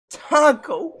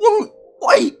Tonko,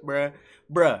 wait,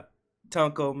 bruh,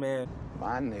 Tonko, man.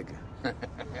 My nigga.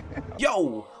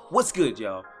 Yo, what's good,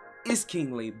 y'all? It's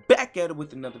KingLee back at it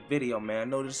with another video, man. I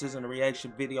know this isn't a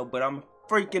reaction video, but I'm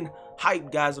freaking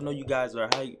hyped, guys. I know you guys are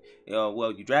hyped.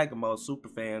 Well, you Dragon Ball super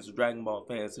fans or Dragon Ball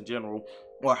fans in general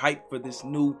are hyped for this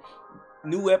new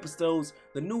episodes.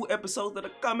 The new episodes that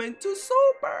are coming to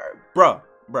Super, bruh.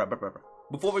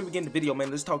 Before we begin the video, man,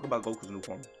 let's talk about Goku's new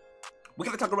form. We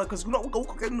gotta talk about, because you know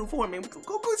Goku getting new form, man.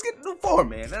 Goku's getting new form,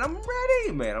 man, and I'm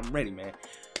ready, man.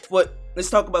 But let's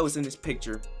talk about what's in this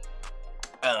picture.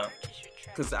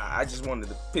 Because I just wanted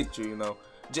the picture, you know,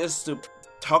 just to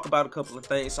talk about a couple of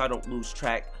things so I don't lose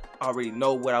track. I already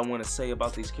know what I want to say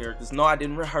about these characters. No, I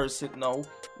didn't rehearse it. No,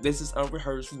 this is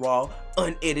unrehearsed, raw,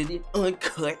 unedited,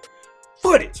 uncut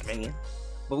footage, man.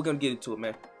 But we're gonna get into it,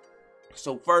 man.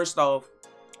 So first off,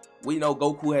 we know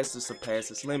Goku has to surpass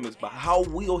his limits, but how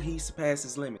will he surpass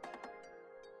his limits?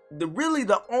 Really,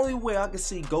 the only way I can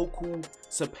see Goku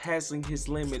surpassing his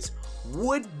limits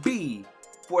would be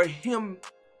for him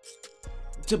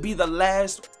to be the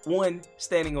last one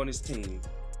standing on his team.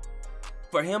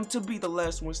 For him to be the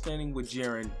last one standing with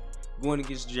Jiren, going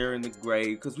against Jiren the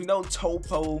Grey, because we know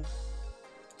Topo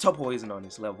isn't on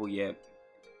this level yet.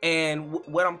 And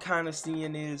what I'm kind of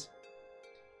seeing is,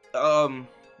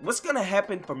 what's gonna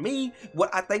happen for me, what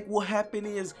I think will happen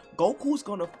is Goku's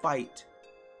gonna fight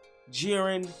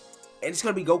Jiren, and it's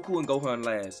gonna be Goku and Gohan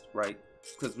last, right?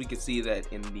 Because we can see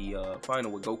that in the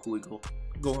final with Goku and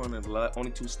Gohan are the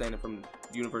only two standing from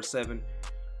Universe 7.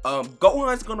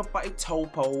 Gohan's gonna fight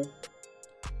Topo.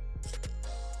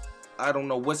 I don't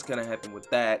know what's gonna happen with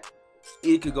that.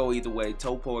 It could go either way,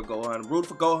 Topo or Gohan. I'm rooting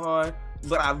for Gohan,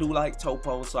 but I do like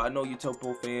Topo, so I know you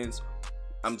Topo fans.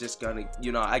 I'm just gonna,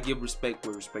 you know, I give respect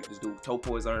where respect is due.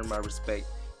 Topo has earned my respect.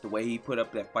 The way he put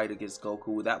up that fight against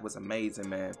Goku, that was amazing,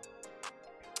 man.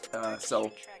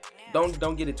 So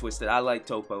don't get it twisted. I like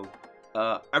Topo.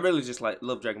 I really just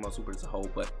love Dragon Ball Super as a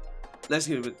whole, but let's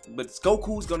get it. But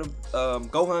Goku's gonna,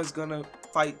 Gohan's gonna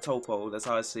fight Topo. That's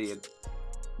how I see it.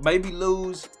 Maybe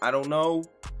lose. I don't know.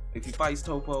 If he fights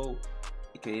Topo,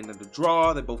 it can end in a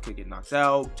draw. They both can get knocked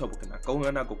out. Topo can knock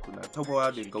Gohan out. Goku knock Topo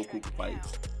out. Then Goku can fight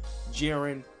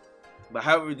Jiren. But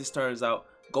however this turns out,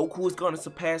 Goku is gonna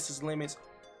surpass his limits,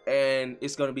 and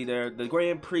it's gonna be there. The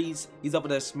Grand Priest, he's up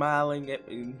there smiling,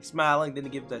 then he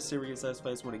gives that serious ass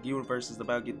face when the universe is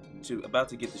about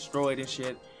to get destroyed and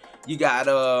shit. You got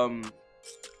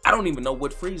I don't even know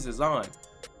what Frieza's on.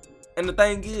 And the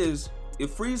thing is,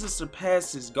 if Frieza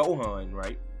surpasses Gohan,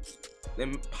 right,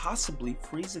 then possibly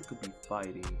Frieza could be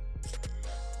fighting.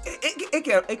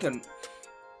 It can.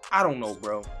 I don't know,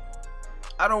 bro.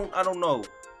 I don't know.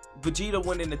 Vegeta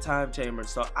went in the time chamber,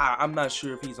 so I'm not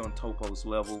sure if he's on Topo's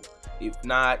level. If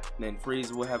not, then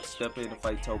Frieza will have to step in and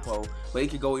fight Topo. But it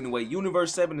could go anyway.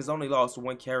 Universe 7 has only lost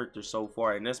one character so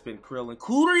far, and that's been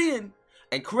Krillin.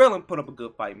 And Krillin put up a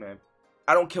good fight, man.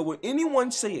 I don't care what anyone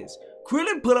says.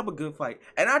 Krillin put up a good fight,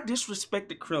 and I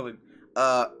disrespected Krillin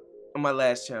on my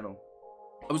last channel.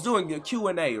 I was doing a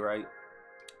Q&A, right?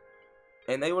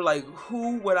 And they were like,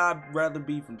 who would I rather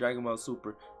be from Dragon Ball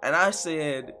Super? And I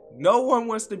said, no one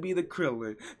wants to be the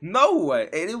Krillin. No one.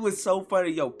 And it was so funny.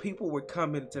 Yo, people were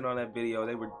commenting on that video.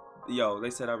 They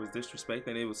said I was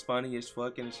disrespecting. It was funny as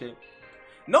fucking and shit.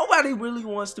 Nobody really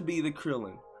wants to be the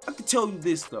Krillin. I can tell you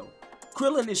this, though.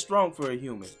 Krillin is strong for a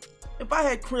human. If I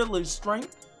had Krillin's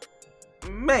strength,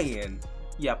 man,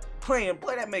 yeah, boy,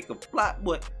 that make a plot,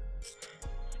 but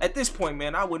at this point,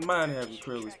 man, I wouldn't mind having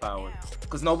Krillin's power,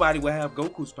 because nobody would have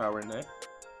Goku's power in that.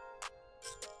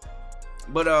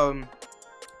 But,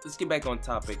 let's get back on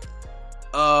topic.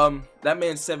 That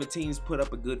man 17's put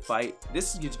up a good fight.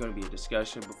 This is just going to be a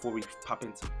discussion before we pop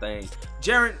into the thing.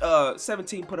 Jiren,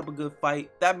 17 put up a good fight.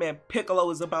 That man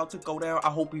Piccolo is about to go down. I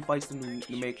hope he fights the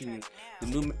Namekians. The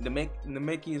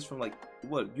Namekians from, like,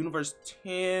 what, Universe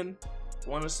 10, I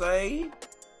want to say?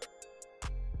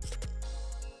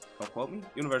 Don't quote me.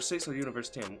 Universe 6 or Universe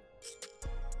 10?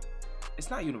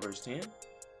 It's not Universe 10.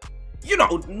 You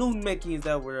know, new Namekians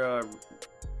that were,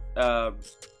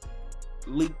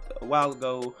 leaked a while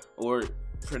ago or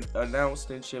announced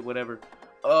and shit, whatever.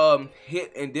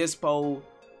 Hit and Dyspo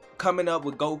coming up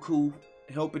with Goku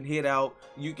helping Hit out.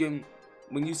 You can,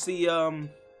 when you see from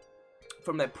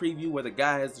that preview where the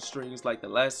guy has the strings like the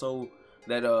lasso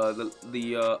that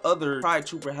the other Pride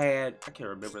Trooper had, I can't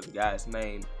remember the guy's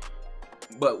name,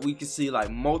 but we can see like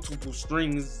multiple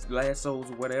strings, lassos,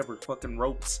 whatever, fucking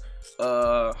ropes,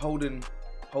 holding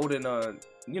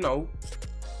you know,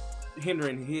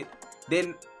 hindering Hit.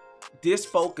 Then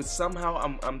Dyspo could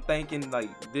somehow, I'm thinking like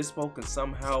Dyspo can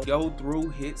somehow go through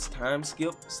hits time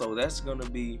skip, so that's gonna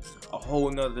be a whole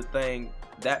nother thing.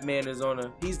 That man is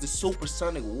he's the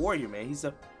supersonic warrior, man. He's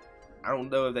a, I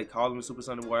don't know if they call him a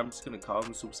supersonic warrior. I'm just gonna call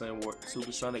him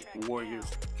supersonic warrior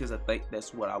because I think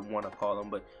that's what I want to call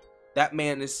him. But that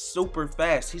man is super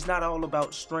fast. He's not all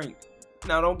about strength.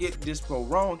 Now don't get Dyspo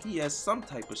wrong. He has some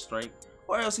type of strength,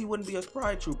 or else he wouldn't be a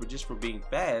Pride Trooper just for being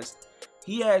fast.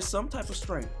 He has some type of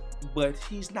strength, but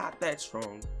he's not that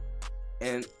strong.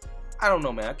 And I don't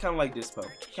know, man. I kind of like Dyspo.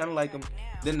 Kind of like him.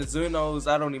 Then the Zenos,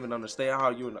 I don't even understand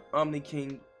how you're the Omni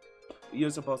King.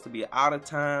 You're supposed to be out of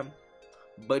time,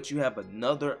 but you have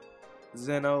another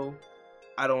Zeno.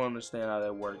 I don't understand how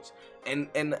that works. And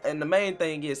the main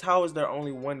thing is, how is there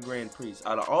only one Grand Priest?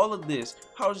 Out of all of this,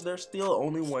 how is there still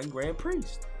only one Grand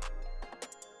Priest?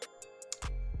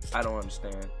 I don't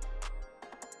understand.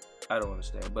 I don't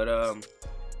understand. But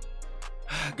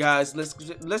guys, let's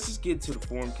just get to the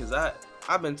form, because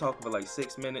I've been talking for like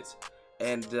 6 minutes,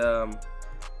 and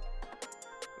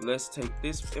let's take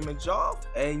this image off,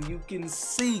 and you can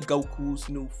see Goku's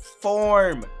new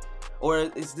form. Or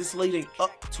is this leading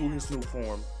up to his new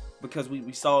form? Because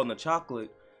we saw in the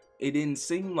chocolate, it didn't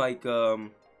seem like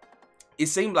it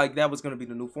seemed like that was gonna be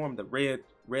the new form, the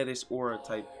reddish aura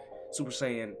type Super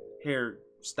Saiyan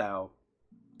hairstyle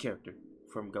character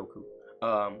from Goku.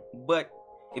 But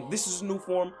if this is a new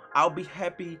form, I'll be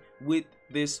happy with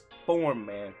this form,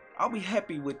 man. I'll be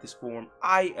happy with this form.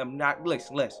 I am not.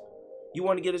 Listen. You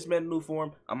want to get this man a new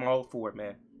form? I'm all for it,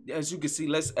 man. As you can see,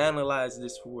 let's analyze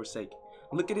this for a second.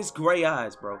 Look at his gray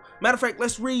eyes, bro. Matter of fact,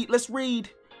 let's read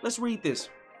this.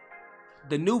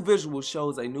 The new visual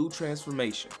shows a new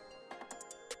transformation.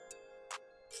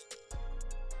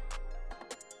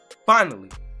 Finally,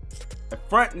 a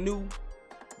front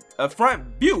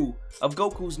view of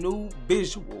Goku's new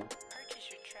visual.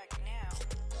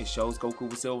 It shows Goku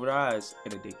with silver eyes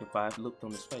and a dignified look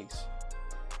on his face.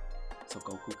 So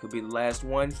Goku could be the last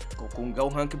one. Goku and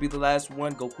Gohan could be the last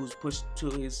one. Goku's pushed to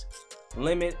his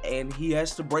limit, and he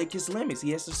has to break his limits.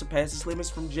 He has to surpass his limits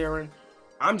from Jiren.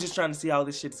 I'm just trying to see how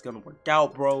this shit is gonna work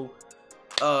out, bro.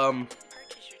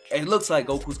 It looks like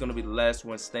Goku's gonna be the last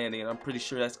one standing. I'm pretty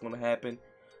sure that's gonna happen.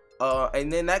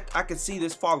 And then I could see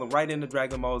this falling right into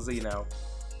Dragon Ball Z now.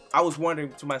 I was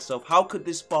wondering to myself, how could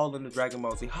this fall into Dragon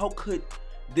Ball Z? How could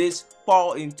this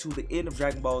fall into the end of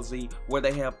Dragon Ball Z, where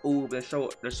they have Oob,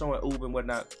 they're showing Oob and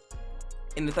whatnot.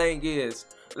 And the thing is,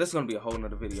 this is gonna be a whole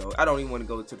nother video. I don't even want to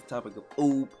go to the topic of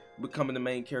Oob becoming the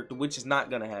main character, which is not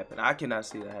gonna happen. I cannot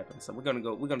see that happen. So we're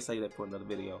gonna say that for another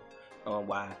video.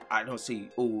 Why I don't see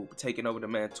Oob taking over the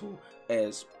mantle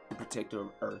as the protector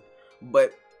of Earth.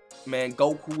 But man,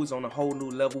 Goku is on a whole new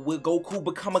level. Will Goku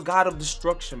become a god of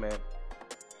destruction, man?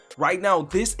 Right now,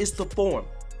 this is the form.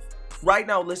 Right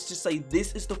now, let's just say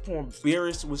this is the form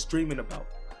Beerus was dreaming about.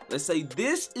 Let's say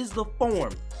this is the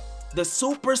form, the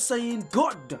Super Saiyan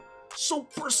God,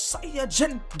 Super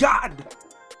Saiyan God,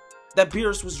 that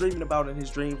Beerus was dreaming about in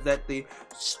his dreams, that the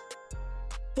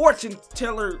fortune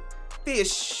teller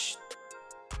fish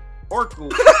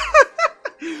Oracle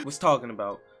was talking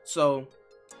about. So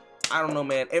I don't know,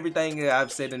 man. Everything that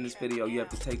I've said in this video, you have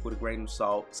to take with a grain of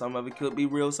salt. Some of it could be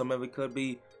real, some of it could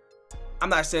be, I'm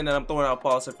not saying that I'm throwing out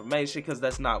false information, because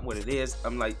that's not what it is.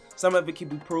 I'm like, some of it can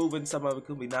be proven, some of it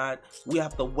could be not. We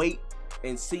have to wait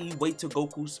and see, wait till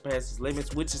Goku surpasses his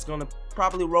limits, which is gonna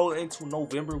probably roll into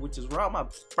November, which is around my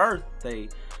birthday.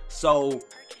 So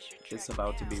it's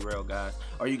about to be real, guys.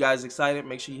 Are you guys excited?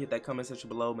 Make sure you hit that comment section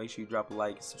below. Make sure you drop a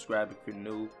like and subscribe if you're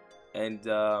new. And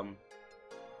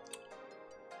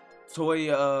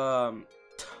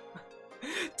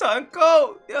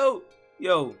Tanko,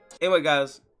 yo. Anyway,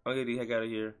 guys, I'm gonna get the heck out of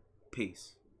here.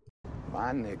 Peace.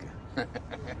 My nigga.